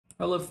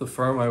I left the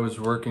firm I was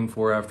working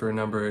for after a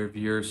number of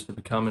years to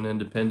become an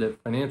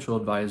independent financial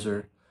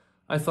advisor.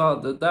 I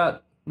thought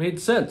that made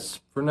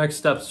sense for next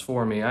steps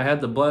for me. I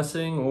had the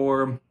blessing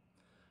or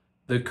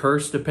the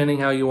curse, depending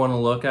how you want to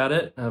look at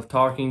it, of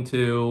talking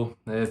to,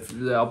 if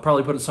I'll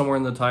probably put it somewhere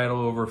in the title,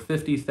 over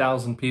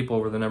 50,000 people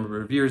over the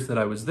number of years that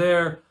I was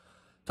there.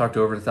 Talked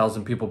to over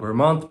 1,000 people per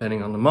month,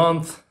 depending on the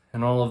month,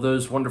 and all of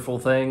those wonderful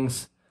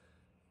things.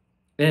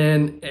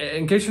 And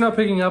in case you're not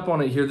picking up on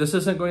it here, this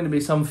isn't going to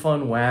be some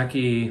fun,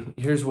 wacky,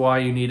 here's why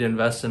you need to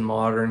invest in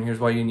modern, here's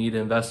why you need to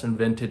invest in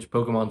vintage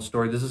Pokemon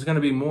story. This is going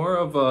to be more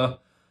of a,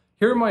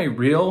 here are my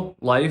real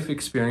life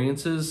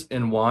experiences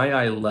and why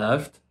I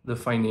left the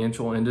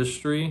financial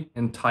industry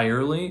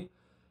entirely.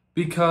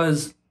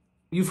 Because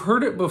you've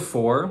heard it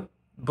before,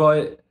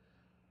 but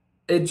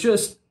it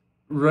just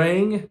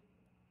rang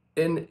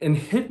and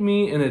hit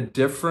me in a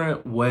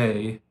different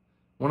way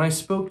when I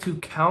spoke to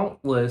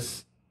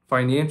countless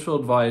financial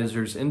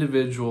advisors,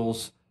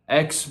 individuals,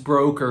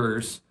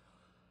 ex-brokers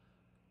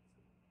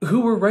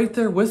who were right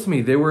there with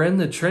me. They were in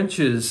the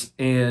trenches,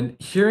 and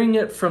hearing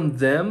it from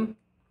them,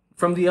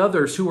 from the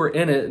others who were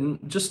in it, and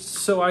just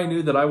so I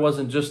knew that I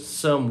wasn't just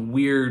some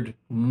weird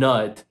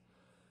nut,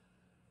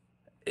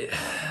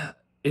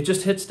 it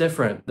just hits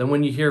different than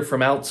when you hear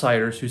from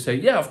outsiders who say,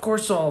 yeah, of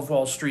course all of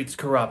Wall Street's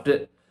corrupt.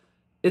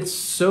 It's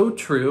so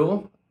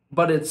true.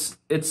 But it's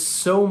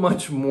so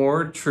much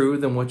more true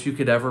than what you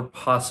could ever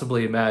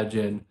possibly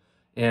imagine.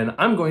 And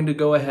I'm going to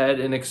go ahead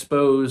and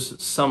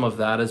expose some of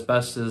that as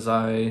best as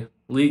I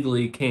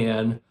legally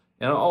can.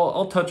 And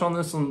I'll touch on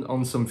this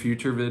on some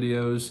future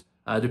videos,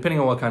 depending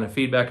on what kind of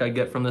feedback I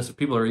get from this, if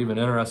people are even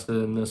interested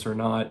in this or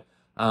not.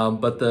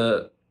 But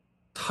the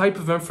type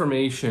of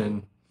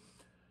information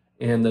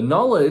and the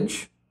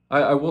knowledge,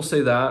 I will say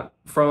that,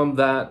 from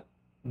that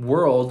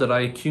world that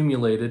I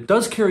accumulated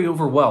does carry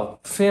over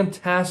well.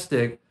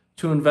 Fantastic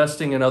to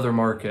investing in other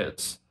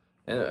markets.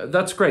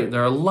 That's great.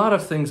 There are a lot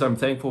of things I'm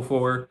thankful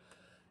for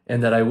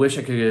and that I wish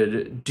I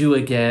could do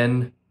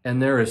again.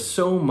 And there is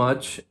so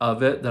much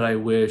of it that I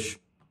wish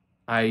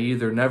I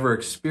either never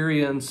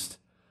experienced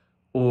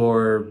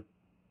or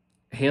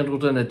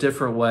handled in a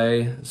different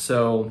way.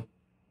 So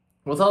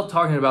without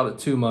talking about it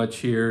too much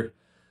here,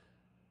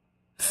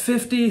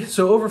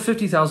 over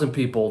 50,000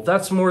 people,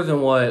 that's more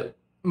than what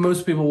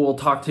most people will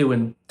talk to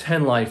in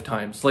 10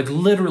 lifetimes. Like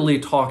literally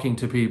talking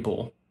to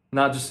people.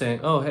 Not just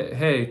saying, oh,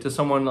 hey, to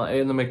someone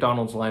in the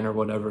McDonald's line or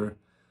whatever.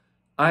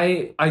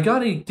 I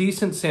got a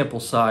decent sample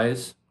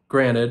size.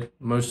 Granted,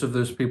 most of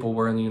those people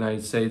were in the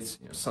United States,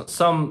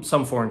 some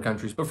foreign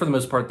countries, but for the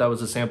most part, that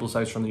was a sample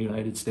size from the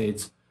United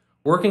States.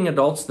 Working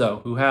adults,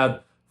 though, who had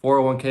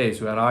 401ks,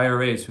 who had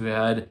IRAs, who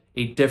had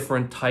a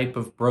different type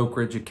of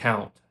brokerage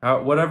account,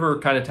 whatever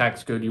kind of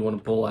tax code you want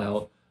to pull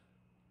out,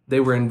 they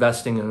were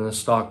investing in the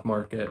stock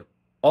market.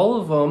 All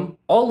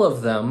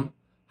of them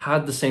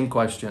had the same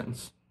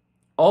questions.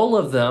 All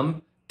of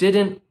them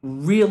didn't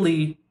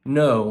really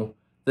know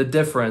the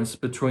difference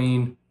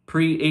between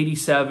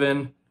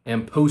pre-87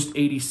 and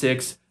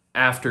post-86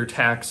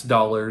 after-tax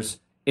dollars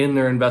in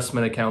their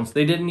investment accounts.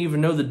 They didn't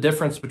even know the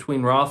difference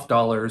between Roth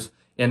dollars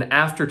and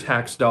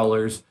after-tax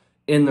dollars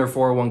in their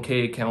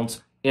 401k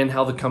accounts and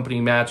how the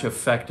company match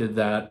affected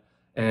that.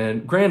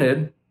 And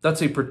granted,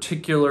 that's a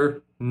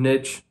particular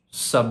niche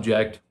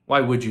subject.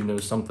 Why would you know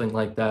something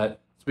like that?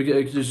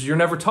 Because you're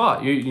never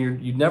taught.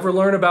 You never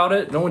learn about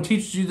it. No one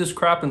teaches you this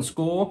crap in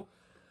school.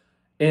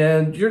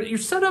 And you're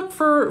set up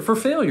for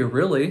failure,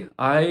 really.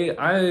 I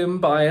am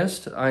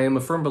biased. I am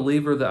a firm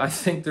believer that I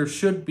think there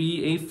should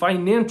be a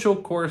financial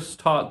course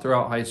taught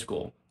throughout high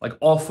school. Like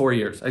all 4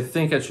 years. I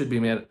think it should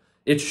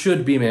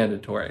be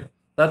mandatory.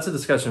 That's a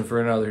discussion for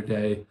another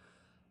day.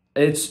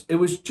 It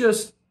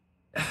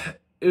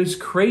was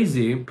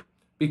crazy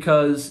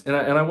because, and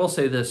I will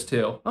say this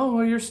too. Oh,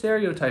 well, you're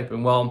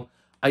stereotyping. Well,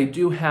 I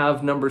do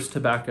have numbers to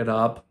back it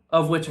up,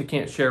 of which I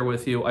can't share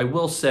with you. I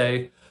will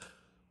say,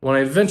 when I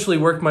eventually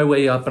worked my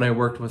way up and I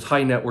worked with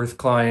high net worth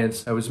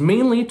clients, I was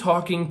mainly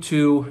talking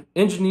to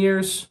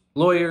engineers,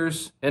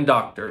 lawyers, and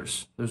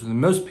doctors. Those are the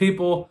most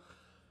people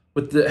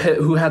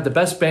who had the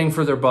best bang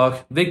for their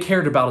buck. They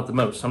cared about it the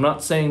most. I'm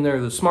not saying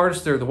they're the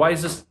smartest, they're the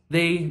wisest.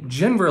 They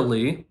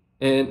generally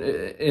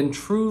and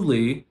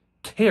truly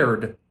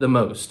cared the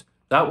most.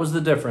 That was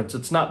the difference.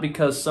 It's not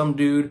because some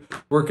dude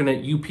working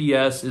at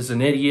UPS is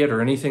an idiot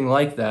or anything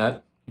like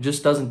that. He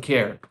just doesn't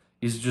care.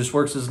 He just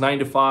works his 9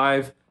 to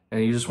 5 and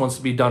he just wants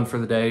to be done for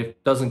the day.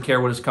 Doesn't care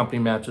what his company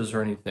matches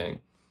or anything.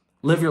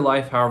 Live your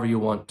life however you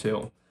want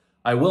to.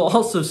 I will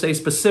also say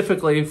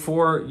specifically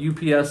for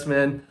UPS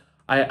men,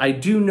 I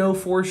do know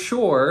for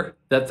sure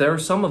that there are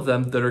some of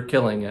them that are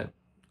killing it.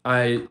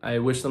 I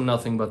wish them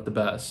nothing but the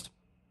best.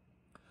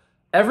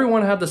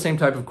 Everyone had the same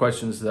type of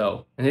questions,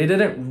 though, and they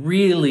didn't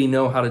really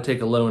know how to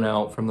take a loan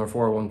out from their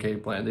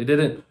 401k plan. They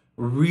didn't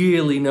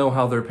really know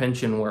how their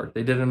pension worked.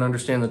 They didn't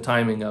understand the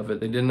timing of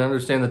it. They didn't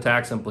understand the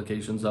tax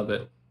implications of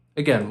it.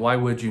 Again, why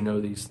would you know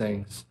these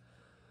things?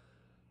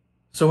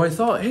 So I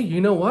thought, hey, you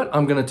know what?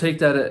 I'm going to take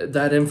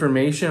that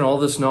information, all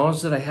this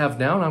knowledge that I have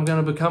now, and I'm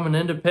going to become an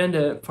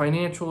independent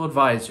financial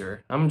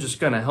advisor. I'm just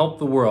going to help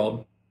the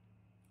world.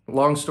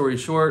 Long story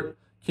short,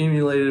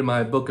 accumulated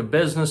my book of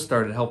business,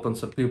 started helping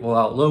some people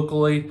out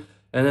locally,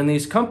 and then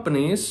these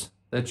companies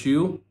that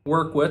you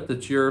work with,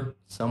 that you're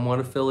somewhat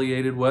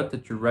affiliated with,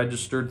 that you're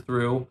registered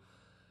through,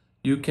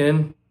 you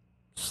can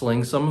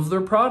sling some of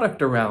their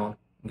product around.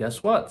 And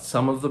guess what?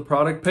 Some of the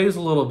product pays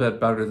a little bit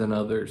better than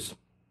others.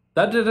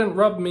 That didn't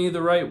rub me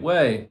the right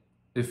way,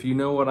 if you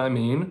know what I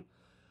mean.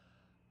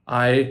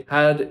 I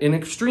had an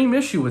extreme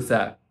issue with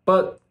that.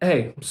 But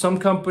hey, some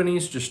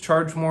companies just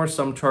charge more,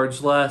 some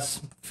charge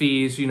less,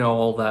 fees, you know,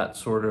 all that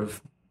sort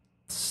of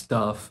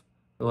stuff,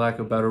 for lack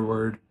of a better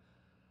word.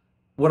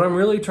 What I'm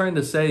really trying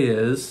to say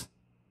is,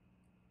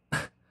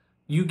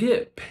 you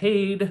get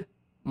paid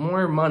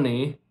more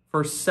money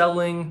for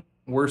selling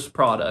worse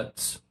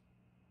products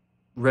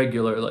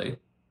regularly.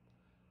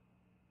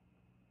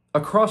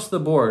 Across the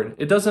board,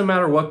 it doesn't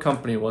matter what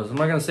company it was. I'm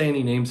not going to say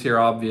any names here,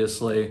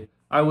 obviously.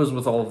 I was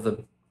with all of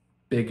the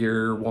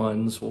bigger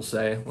ones, we'll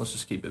say. Let's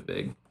just keep it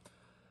big.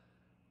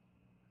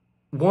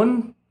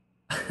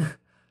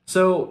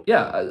 So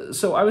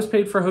I was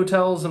paid for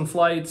hotels and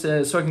flights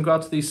so I can go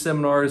out to these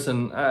seminars,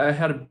 and I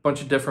had a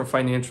bunch of different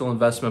financial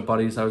investment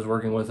buddies I was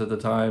working with at the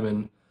time,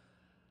 and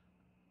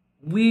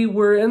we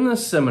were in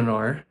this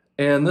seminar,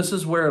 and this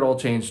is where it all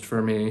changed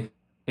for me.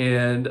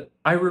 And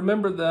I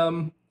remember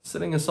them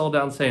sitting us all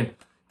down saying,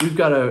 we've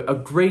got a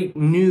great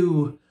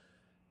new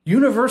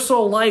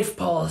universal life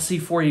policy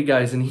for you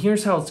guys, and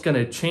here's how it's going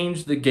to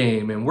change the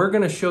game, and we're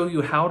going to show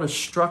you how to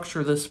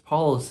structure this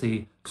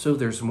policy so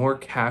there's more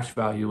cash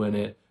value in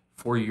it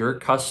for your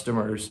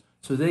customers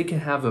so they can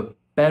have a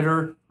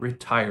better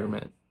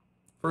retirement.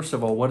 First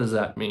of all, what does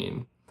that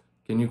mean?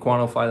 Can you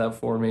quantify that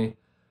for me?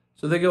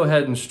 So they go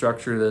ahead and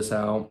structure this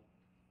out.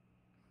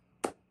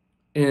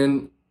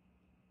 And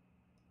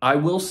I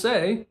will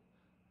say,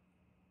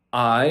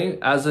 I,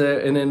 as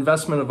an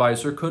investment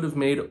advisor, could have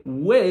made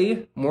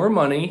way more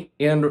money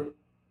and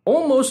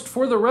almost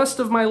for the rest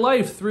of my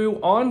life through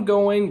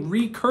ongoing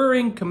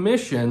recurring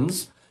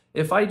commissions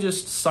if I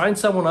just signed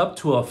someone up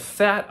to a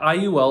fat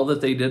IUL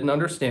that they didn't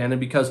understand, and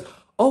because,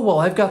 oh, well,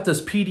 I've got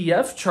this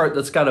PDF chart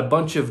that's got a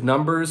bunch of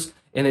numbers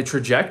and a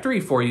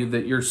trajectory for you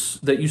that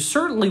you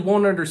certainly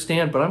won't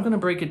understand, but I'm going to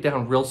break it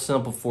down real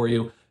simple for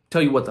you,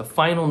 tell you what the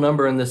final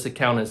number in this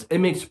account is. It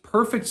makes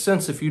perfect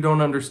sense if you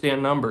don't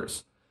understand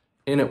numbers.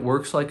 And it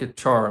works like a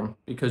charm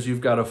because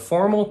you've got a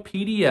formal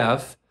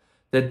PDF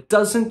that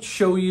doesn't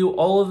show you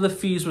all of the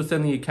fees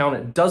within the account.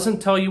 It doesn't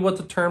tell you what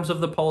the terms of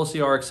the policy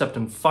are except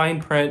in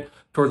fine print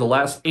toward the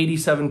last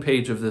 87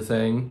 page of the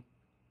thing.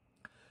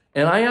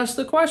 And I asked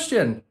the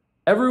question.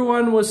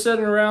 Everyone was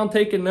sitting around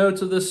taking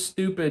notes of this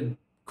stupid,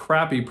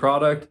 crappy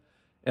product.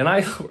 And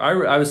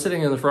I was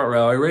sitting in the front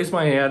row. I raised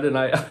my hand and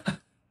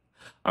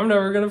I'm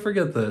never going to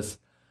forget this.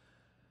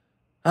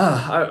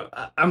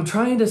 I'm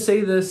trying to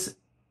say this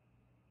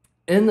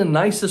in the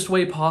nicest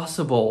way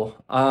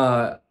possible.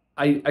 I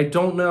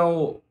don't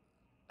know.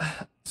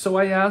 So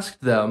I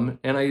asked them,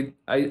 and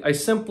I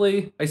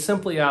simply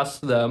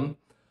asked them,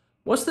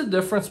 what's the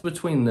difference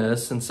between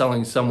this and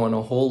selling someone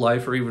a whole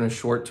life or even a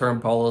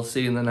short-term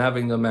policy and then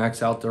having them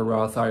max out their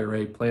Roth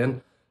IRA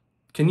plan?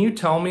 Can you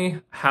tell me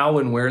how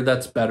and where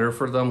that's better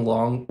for them,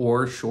 long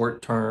or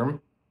short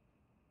term?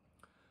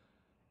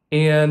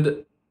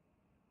 And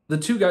the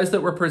two guys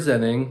that were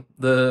presenting,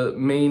 the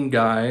main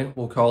guy,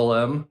 we'll call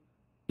him,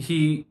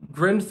 he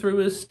grinned through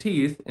his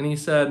teeth and he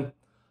said,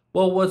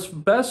 well, what's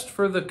best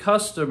for the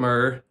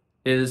customer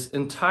is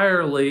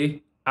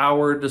entirely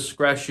our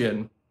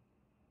discretion.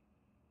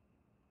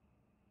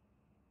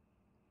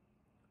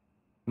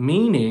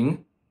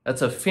 Meaning,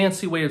 that's a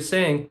fancy way of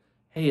saying,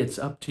 hey, it's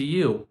up to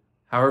you,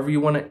 however you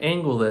want to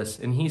angle this.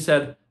 And he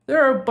said,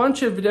 there are a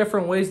bunch of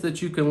different ways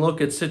that you can look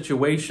at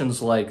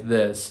situations like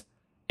this.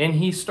 And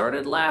he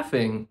started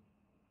laughing.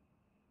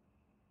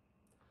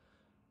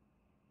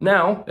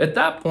 Now, at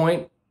that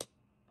point,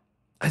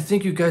 I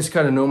think you guys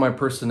kind of know my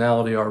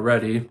personality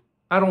already.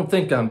 I don't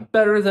think I'm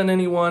better than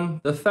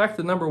anyone. The fact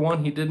that number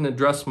one, he didn't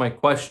address my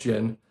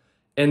question.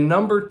 And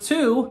number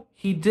two,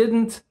 he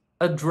didn't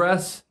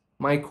address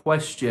my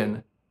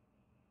question.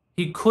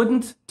 He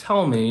couldn't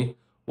tell me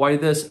why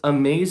this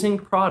amazing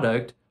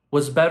product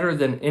was better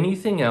than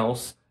anything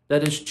else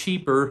that is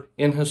cheaper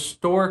and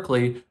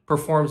historically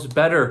performs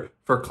better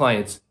for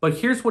clients. But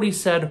here's what he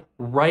said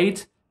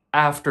right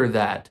after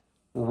that.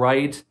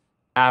 Right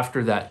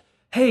after that.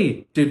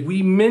 Hey, did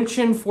we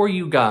mention for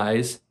you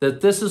guys that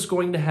this is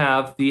going to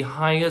have the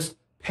highest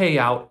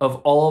payout of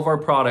all of our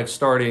products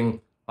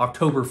starting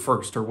October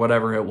 1st or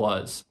whatever it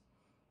was?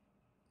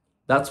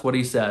 That's what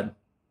he said.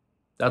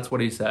 That's what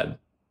he said.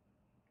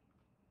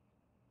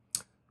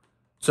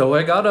 So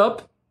I got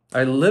up.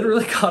 I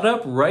literally got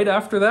up right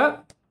after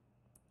that.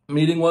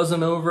 Meeting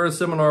wasn't over,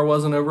 seminar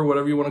wasn't over,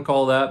 whatever you want to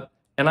call that.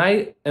 And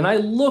I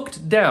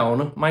looked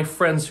down my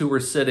friends who were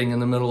sitting in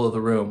the middle of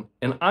the room,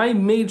 and I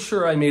made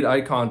sure I made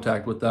eye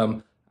contact with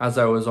them as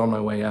I was on my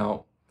way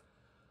out.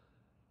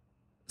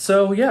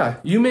 So yeah,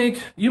 you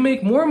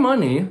make more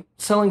money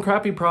selling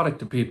crappy product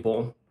to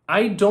people.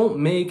 I don't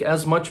make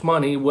as much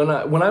money when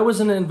I was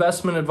an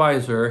investment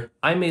advisor.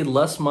 I made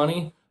less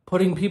money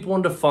putting people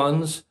into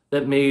funds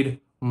that made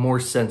more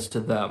sense to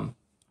them.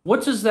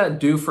 What does that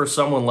do for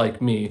someone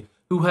like me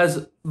who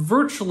has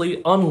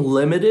virtually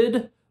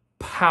unlimited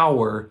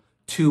power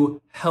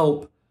to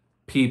help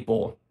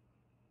people?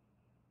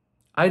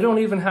 I don't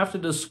even have to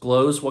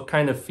disclose what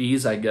kind of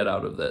fees I get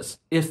out of this.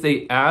 If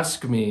they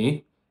ask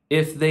me,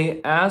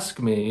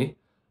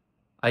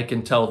 I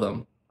can tell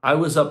them. I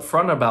was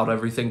upfront about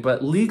everything,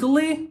 but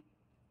legally,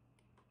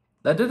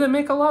 that didn't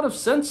make a lot of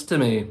sense to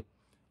me.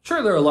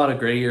 Sure, there are a lot of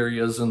gray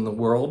areas in the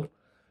world,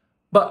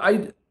 but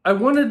I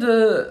wanted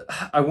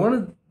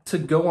to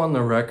go on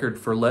the record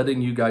for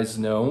letting you guys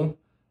know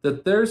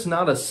that there's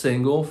not a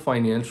single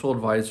financial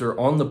advisor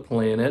on the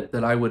planet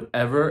that I would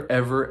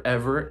ever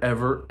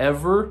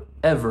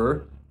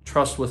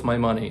trust with my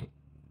money.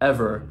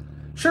 Ever.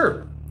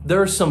 Sure,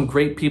 there are some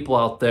great people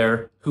out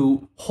there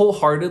who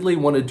wholeheartedly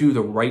want to do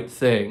the right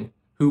thing,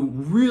 who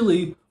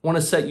really want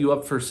to set you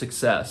up for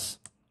success.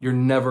 You're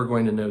never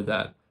going to know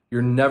that.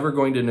 You're never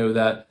going to know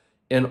that.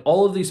 And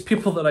all of these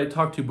people that I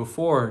talked to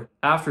before,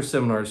 after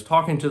seminars,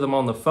 talking to them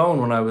on the phone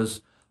when I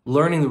was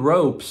learning the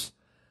ropes,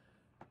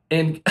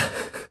 and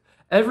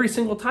every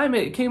single time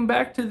it came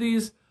back to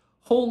these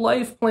whole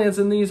life plans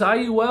and these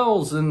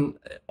IULs and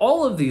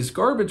all of these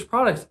garbage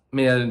products.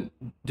 Man,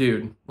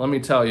 dude, let me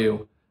tell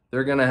you,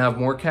 they're going to have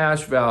more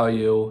cash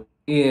value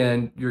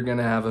and you're going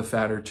to have a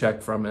fatter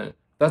check from it.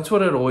 That's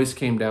what it always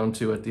came down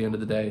to at the end of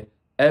the day.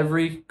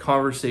 Every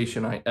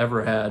conversation I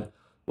ever had,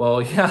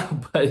 well, yeah,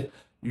 but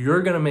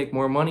you're going to make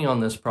more money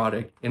on this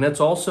product, and it's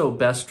also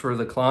best for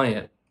the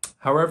client.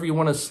 However you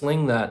want to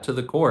sling that to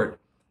the court.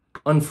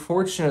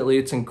 Unfortunately,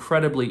 it's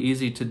incredibly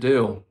easy to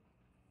do.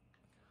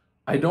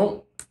 I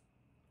know.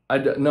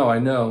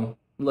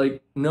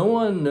 Like, no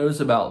one knows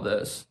about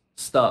this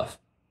stuff.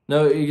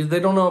 No, they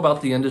don't know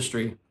about the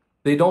industry.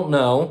 They don't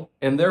know,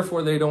 and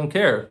therefore they don't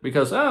care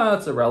because,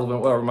 it's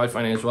irrelevant. Whatever, my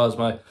financial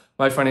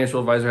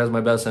advisor has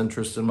my best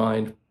interest in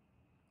mind.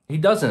 He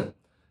doesn't.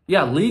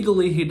 Yeah,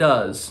 legally he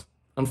does.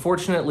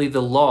 Unfortunately,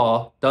 the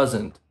law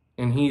doesn't,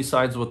 and he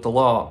sides with the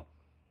law.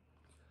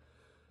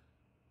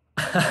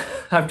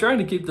 I'm trying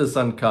to keep this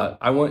uncut.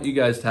 I want you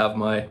guys to have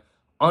my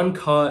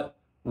uncut,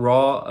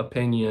 raw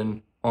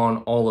opinion on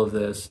all of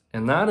this.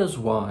 And that is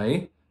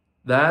why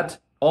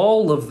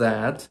all of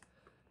that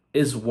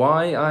is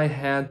why I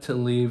had to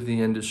leave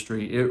the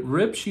industry. It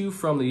rips you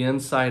from the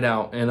inside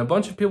out. And a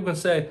bunch of people can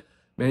say,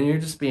 man, you're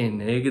just being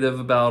negative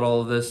about all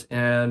of this.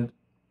 And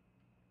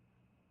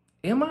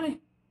am I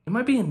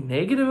being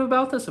negative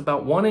about this?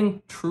 About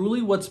wanting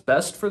truly what's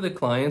best for the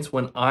clients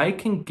when I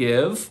can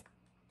give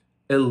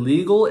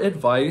illegal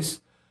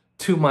advice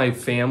to my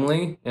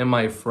family and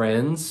my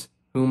friends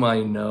whom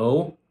I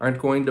know aren't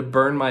going to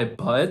burn my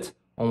butt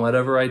on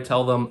whatever I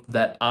tell them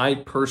that I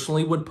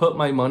personally would put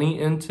my money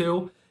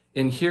into.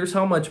 And here's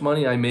how much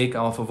money I make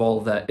off of all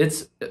of that.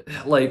 It's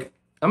like,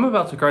 I'm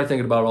about to cry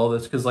thinking about all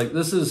this because like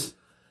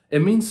it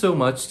means so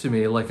much to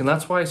me. Like, and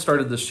that's why I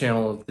started this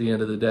channel at the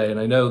end of the day. And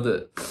I know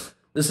that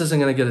this isn't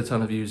going to get a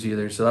ton of views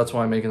either. So that's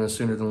why I'm making this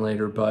sooner than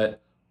later.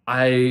 But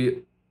I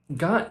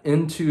got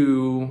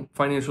into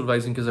financial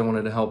advising because I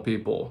wanted to help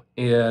people.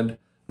 And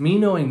me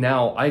knowing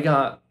now,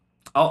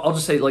 I'll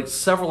just say like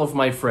several of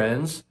my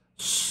friends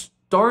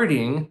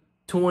starting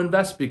to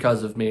invest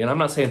because of me. And I'm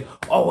not saying,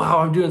 oh, wow,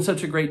 I'm doing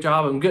such a great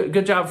job. And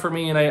good job for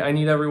me. And I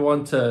need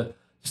everyone to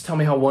just tell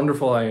me how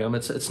wonderful I am.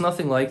 It's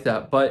nothing like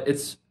that. But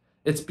it's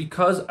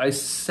because I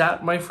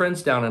sat my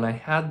friends down and I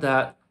had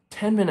that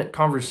 10-minute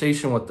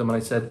conversation with them. And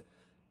I said,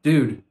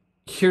 dude,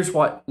 here's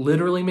what,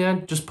 literally,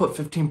 man, just put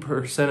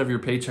 15% of your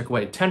paycheck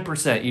away,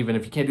 10% even,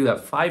 if you can't do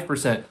that,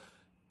 5%.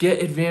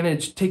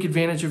 Take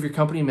advantage of your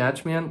company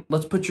match, man.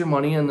 Let's put your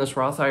money in this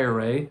Roth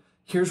IRA.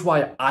 Here's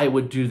why I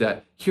would do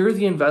that. Here are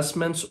the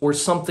investments or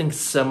something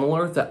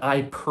similar that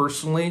I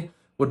personally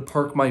would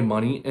park my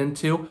money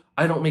into.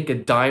 I don't make a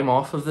dime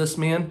off of this,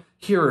 man.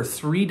 Here are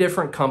 3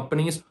 different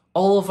companies.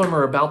 All of them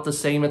are about the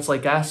same. It's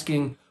like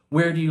asking,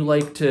 where do you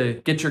like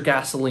to get your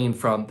gasoline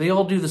from? They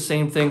all do the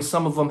same thing.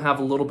 Some of them have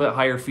a little bit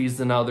higher fees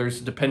than others,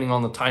 depending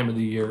on the time of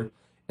the year.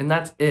 And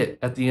that's it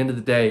at the end of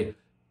the day.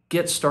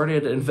 Get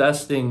started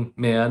investing,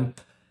 man.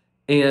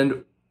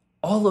 And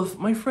all of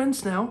my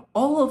friends now,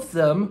 all of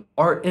them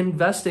are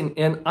investing.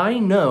 And I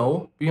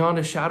know beyond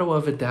a shadow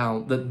of a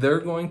doubt that they're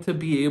going to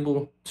be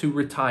able to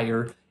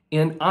retire.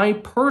 And I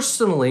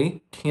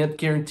personally can't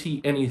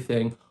guarantee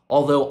anything,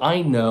 although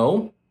I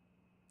know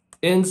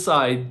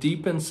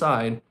deep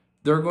inside,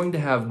 they're going to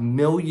have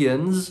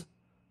millions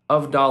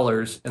of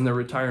dollars in their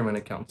retirement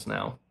accounts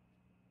now.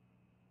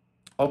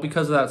 All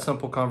because of that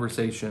simple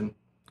conversation.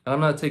 And I'm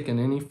not taking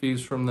any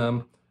fees from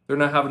them. They're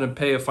not having to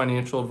pay a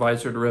financial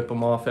advisor to rip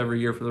them off every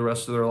year for the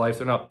rest of their life.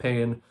 They're not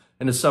paying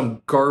into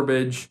some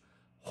garbage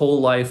whole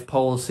life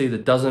policy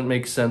that doesn't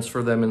make sense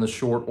for them in the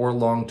short or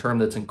long term,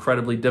 that's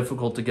incredibly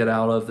difficult to get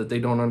out of, that they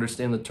don't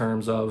understand the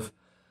terms of.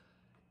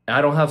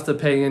 I don't have to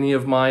pay any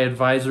of my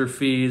advisor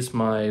fees,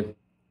 my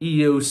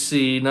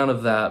EOC, none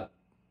of that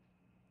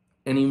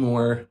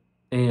anymore,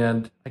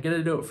 and I get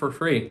to do it for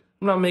free.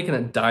 I'm not making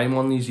a dime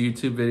on these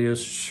YouTube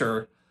videos.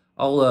 Sure,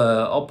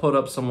 I'll put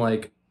up some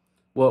like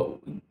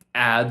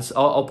ads.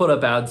 I'll put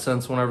up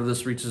AdSense whenever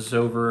this reaches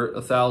over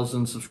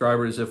 1,000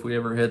 subscribers, if we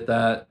ever hit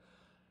that.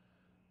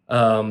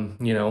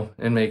 You know,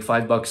 and make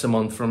 $5 a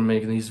month from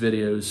making these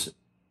videos.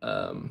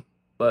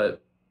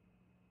 But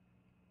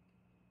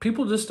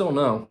people just don't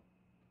know.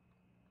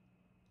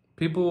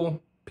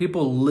 People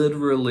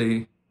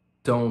literally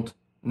don't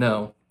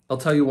know. I'll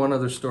tell you one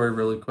other story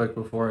really quick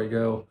before I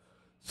go.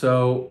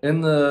 So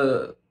in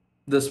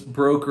this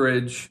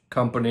brokerage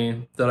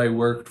company that I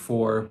worked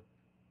for,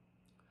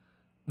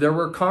 there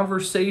were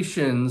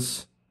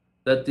conversations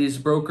that these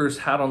brokers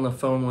had on the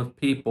phone with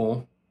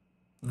people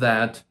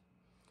that,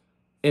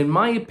 in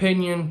my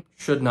opinion,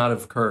 should not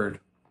have occurred.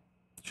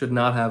 Should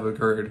not have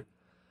occurred.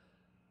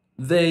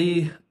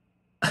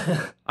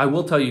 I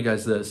will tell you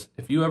guys this.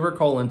 If you ever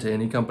call into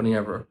any company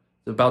ever,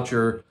 it's about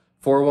your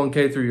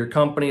 401k through your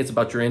company, it's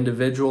about your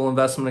individual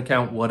investment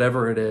account,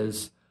 whatever it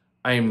is,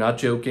 I am not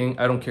joking.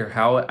 I don't care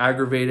how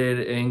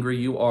aggravated, angry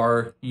you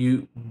are,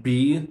 you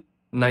be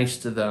nice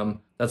to them.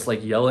 That's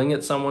like yelling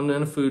at someone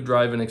in a food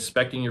drive and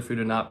expecting your food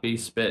to not be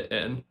spit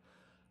in.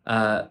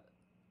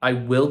 I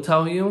will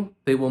tell you,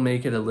 they will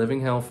make it a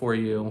living hell for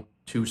you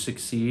to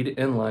succeed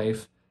in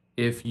life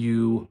if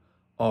you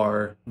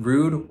are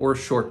rude or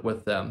short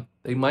with them.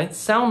 They might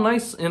sound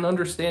nice and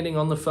understanding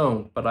on the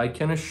phone, but I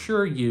can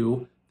assure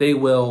you they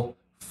will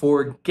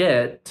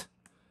forget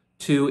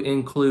to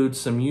include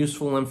some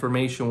useful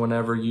information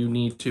whenever you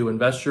need to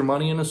invest your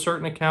money in a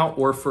certain account,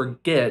 or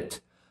forget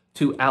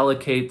to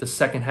allocate the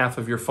second half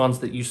of your funds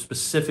that you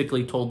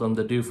specifically told them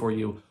to do for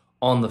you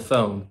on the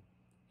phone.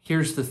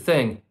 Here's the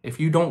thing. If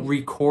you don't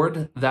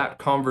record that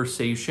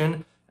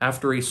conversation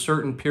after a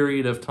certain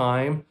period of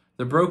time,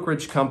 the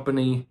brokerage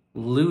company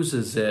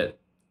loses it.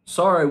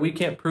 Sorry, we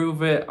can't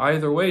prove it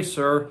either way,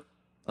 sir.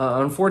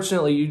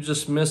 Unfortunately, you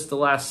just missed the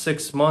last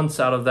 6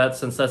 months out of that,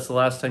 since that's the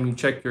last time you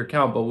checked your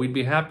account, but we'd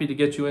be happy to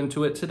get you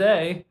into it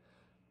today.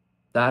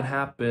 That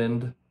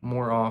happened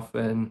more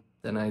often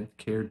than I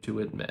cared to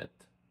admit.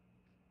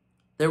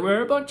 There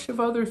were a bunch of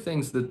other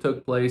things that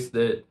took place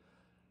that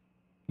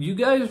you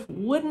guys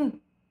wouldn't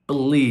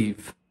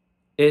believe.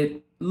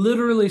 It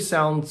literally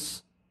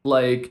sounds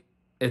like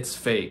it's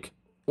fake.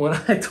 When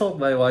I told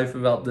my wife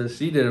about this,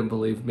 she didn't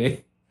believe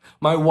me.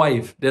 My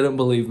wife didn't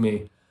believe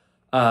me.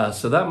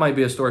 So that might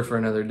be a story for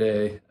another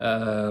day.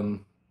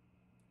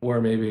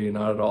 Or maybe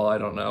not at all. I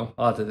don't know.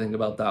 I'll have to think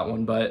about that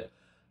one. But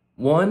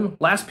one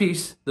last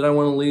piece that I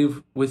want to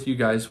leave with you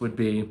guys would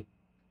be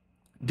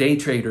day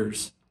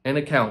traders and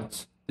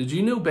accounts. Did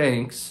you know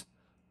banks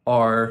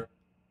are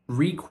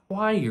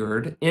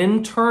required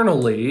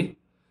internally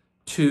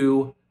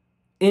to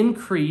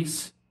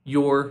increase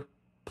your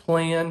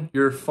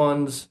your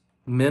fund's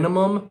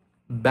minimum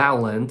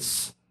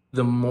balance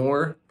the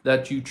more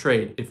that you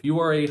trade? If you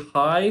are a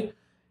high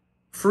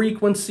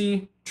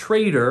frequency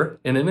trader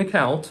in an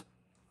account,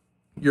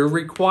 you're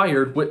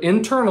required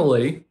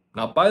internally,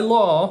 not by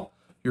law,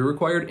 you're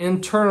required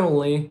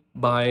internally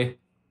by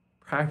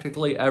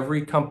practically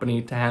every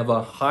company to have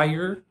a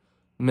higher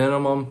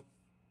minimum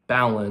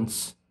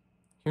balance.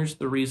 Here's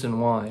the reason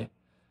why.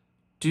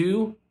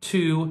 Due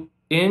to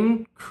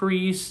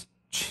increased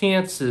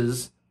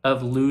chances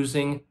of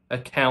losing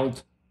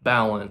account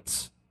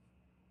balance.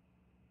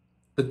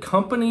 The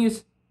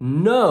companies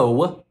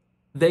know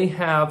they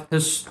have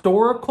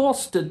historical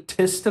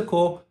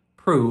statistical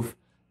proof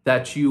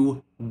that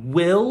you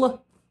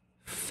will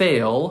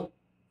fail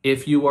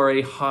if you are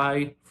a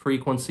high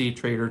frequency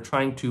trader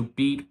trying to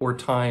beat or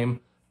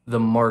time the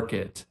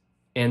market.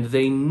 And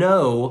they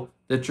know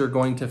that you're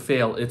going to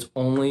fail. It's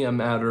only a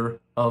matter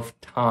of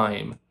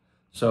time.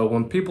 So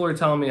when people are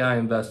telling me I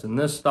invest in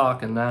this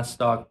stock and that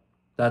stock,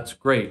 that's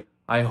great.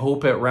 I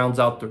hope it rounds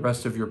out the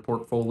rest of your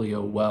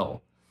portfolio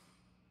well.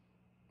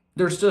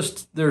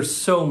 There's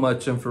so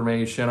much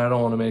information. I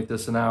don't want to make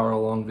this an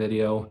hour-long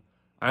video.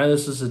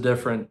 This is a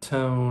different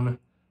tone.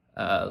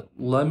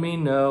 Let me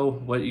know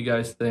what you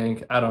guys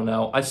think. I don't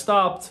know. I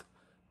stopped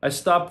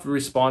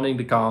responding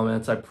to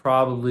comments. I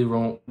probably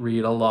won't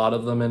read a lot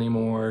of them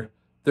anymore.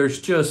 There's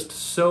just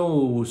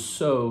so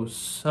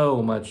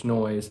much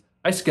noise.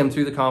 I skim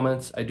through the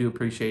comments. I do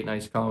appreciate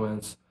nice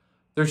comments.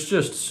 There's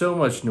just so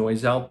much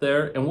noise out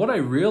there. And what I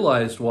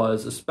realized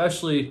was,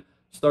 especially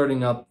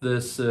starting up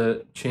this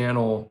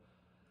channel,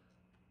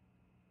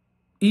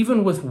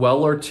 even with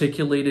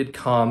well-articulated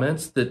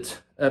comments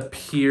that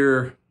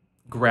appear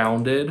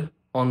grounded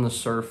on the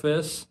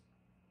surface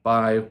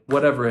by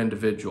whatever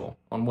individual,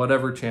 on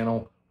whatever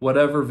channel,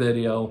 whatever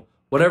video,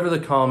 whatever the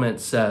comment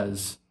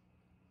says,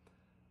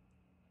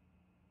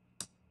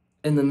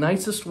 in the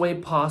nicest way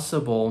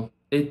possible,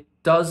 it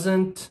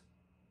doesn't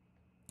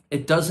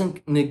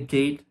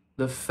negate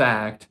the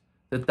fact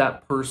that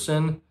that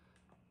person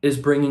is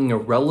bringing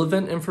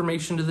irrelevant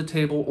information to the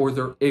table, or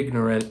they're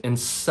ignorant in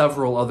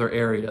several other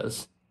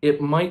areas. It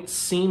might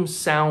seem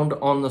sound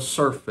on the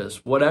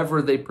surface,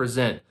 whatever they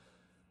present.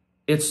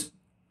 It's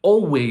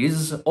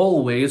always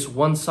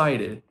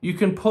one-sided. You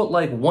can put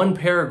like one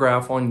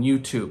paragraph on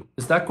YouTube.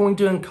 Is that going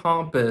to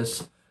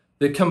encompass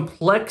the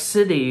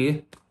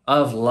complexity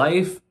of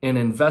life and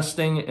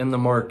investing in the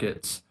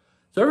markets?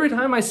 So every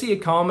time I see a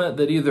comment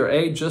that either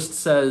A, just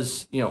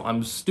says, you know,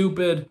 I'm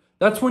stupid,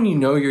 that's when you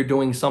know you're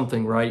doing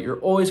something right. You're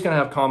always going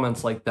to have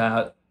comments like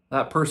that.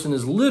 That person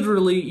is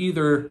literally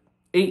either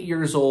 8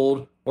 years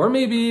old or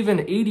maybe even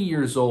 80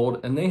 years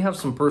old, and they have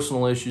some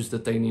personal issues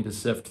that they need to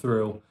sift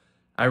through.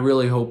 I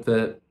really hope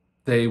that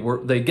they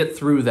get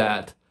through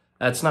that.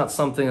 That's not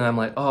something I'm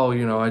like, oh,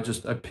 you know, I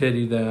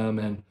pity them,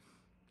 and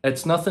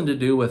it's nothing to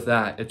do with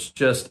that. It's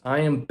just I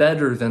am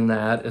better than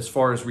that as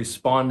far as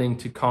responding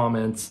to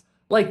comments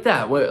like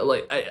that.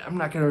 Like I'm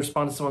not going to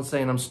respond to someone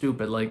saying I'm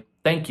stupid. Like,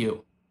 thank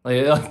you.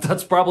 Like,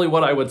 that's probably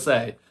what I would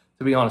say,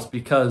 to be honest,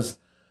 because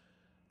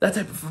that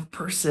type of a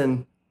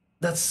person,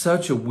 that's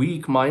such a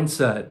weak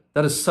mindset.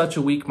 That is such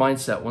a weak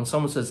mindset. When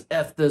someone says,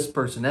 F this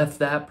person, F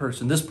that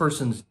person, this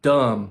person's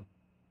dumb.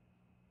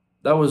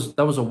 That was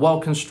a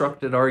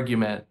well-constructed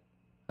argument.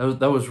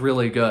 That was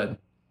really good.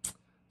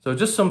 So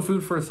just some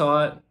food for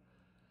thought.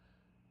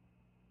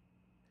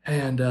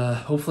 And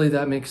hopefully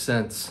that makes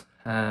sense.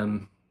 I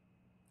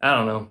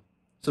don't know.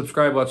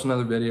 Subscribe, watch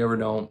another video, or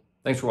don't.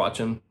 Thanks for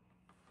watching.